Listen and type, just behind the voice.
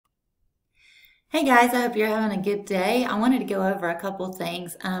Hey guys, I hope you're having a good day. I wanted to go over a couple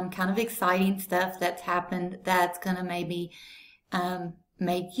things, kind of exciting stuff that's happened that's going to maybe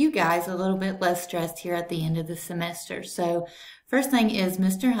make you guys a little bit less stressed here at the end of the semester. So, first thing is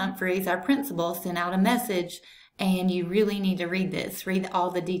Mr. Humphreys, our principal, sent out a message, and you really need to read this. Read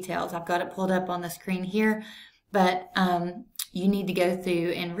all the details. I've got it pulled up on the screen here, but you need to go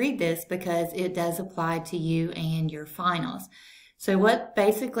through and read this because it does apply to you and your finals. So what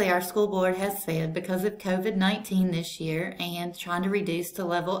basically our school board has said, because of COVID-19 this year and trying to reduce the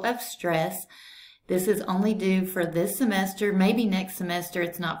level of stress, this is only due for this semester, maybe next semester.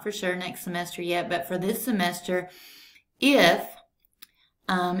 It's not for sure next semester yet, but for this semester, if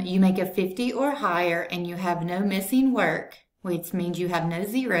you make a 50 or higher and you have no missing work, which means you have no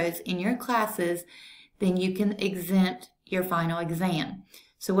zeros in your classes, then you can exempt your final exam.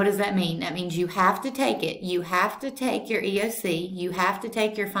 So what does that mean? That means you have to take it. You have to take your EOC. You have to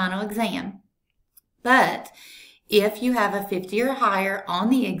take your final exam. But if you have a 50 or higher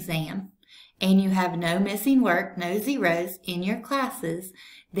on the exam and you have no missing work, no zeros in your classes,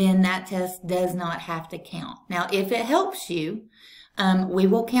 then that test does not have to count. Now, if it helps you, we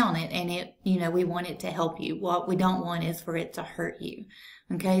will count it, and we want it to help you. What we don't want is for it to hurt you.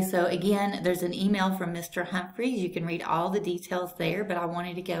 Okay, so again, there's an email from Mr. Humphreys. You can read all the details there, but I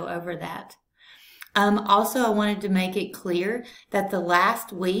wanted to go over that. Also, I wanted to make it clear that the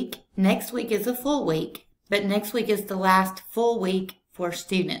last week, next week is a full week, but next week is the last full week for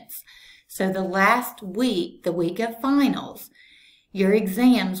students. So the last week, the week of finals, your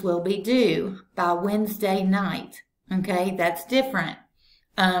exams will be due by Wednesday night. Okay, that's different.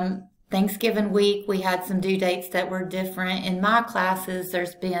 Thanksgiving week, we had some due dates that were different. In my classes,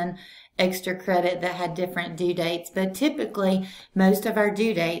 there's been extra credit that had different due dates, but typically most of our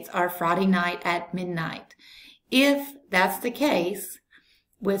due dates are Friday night at midnight. If that's the case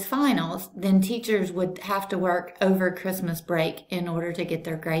with finals, then teachers would have to work over Christmas break in order to get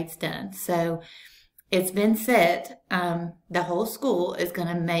their grades done. So it's been set, the whole school is going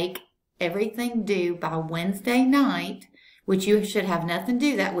to make everything due by Wednesday night, which you should have nothing to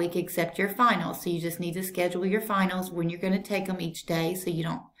do that week except your finals. So you just need to schedule your finals when you're going to take them each day so you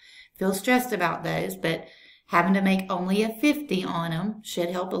don't feel stressed about those. But having to make only a 50 on them should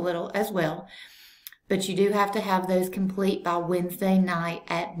help a little as well. But you do have to have those complete by Wednesday night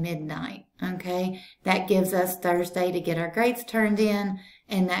at midnight. Okay, that gives us Thursday to get our grades turned in,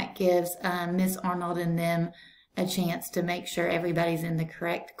 and that gives Miss Arnold and them a chance to make sure everybody's in the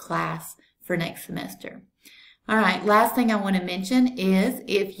correct class for next semester. All right, last thing I want to mention is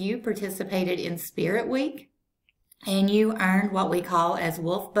if you participated in Spirit Week and you earned what we call as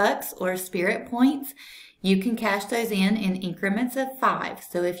Wolf Bucks or Spirit Points, you can cash those in increments of 5.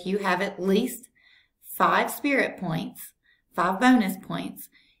 So if you have at least 5 Spirit Points, 5 bonus points,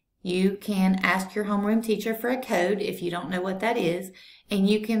 you can ask your homeroom teacher for a code if you don't know what that is, and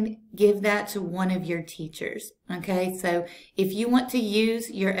you can give that to one of your teachers. Okay, so if you want to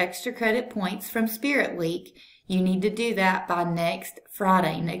use your extra credit points from Spirit Week, you need to do that by next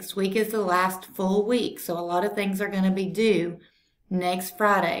Friday. Next week is the last full week, so a lot of things are going to be due next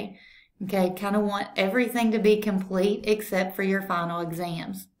Friday. Okay, kind of want everything to be complete except for your final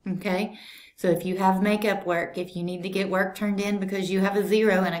exams. Okay, so if you have makeup work, if you need to get work turned in because you have a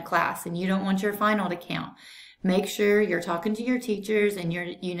 0 in a class and you don't want your final to count, make sure you're talking to your teachers and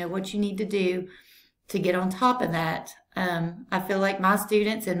you know what you need to do to get on top of that. I feel like my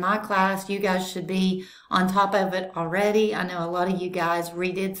students in my class, you guys should be on top of it already. I know a lot of you guys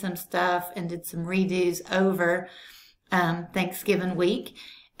redid some stuff and did some redos over Thanksgiving week.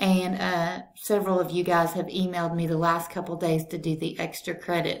 And several of you guys have emailed me the last couple days to do the extra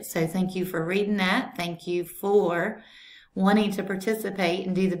credit. So thank you for reading that. Thank you for wanting to participate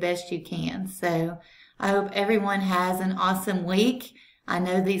and do the best you can. So I hope everyone has an awesome week. I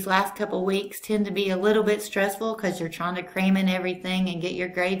know these last couple weeks tend to be a little bit stressful because you're trying to cram in everything and get your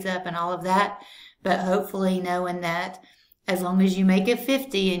grades up and all of that. But hopefully knowing that as long as you make it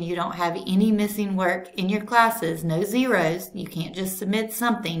 50 and you don't have any missing work in your classes, no zeros, you can't just submit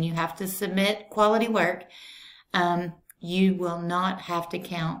something, you have to submit quality work, you will not have to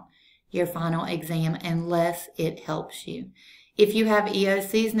count your final exam unless it helps you. If you have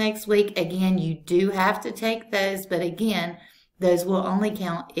EOCs next week, again, you do have to take those, but again, those will only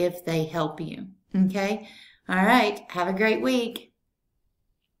count if they help you. Okay? All right. Have a great week.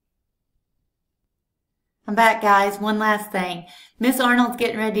 I'm back, guys. One last thing. Miss Arnold's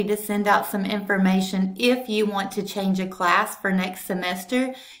getting ready to send out some information. If you want to change a class for next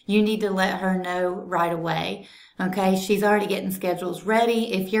semester, you need to let her know right away. Okay, she's already getting schedules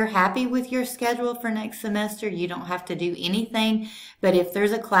ready. If you're happy with your schedule for next semester, you don't have to do anything. But if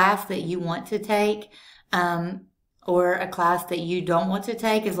there's a class that you want to take, or a class that you don't want to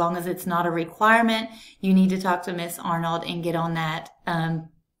take, as long as it's not a requirement, you need to talk to Miss Arnold and get on that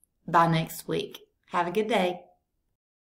by next week. Have a good day.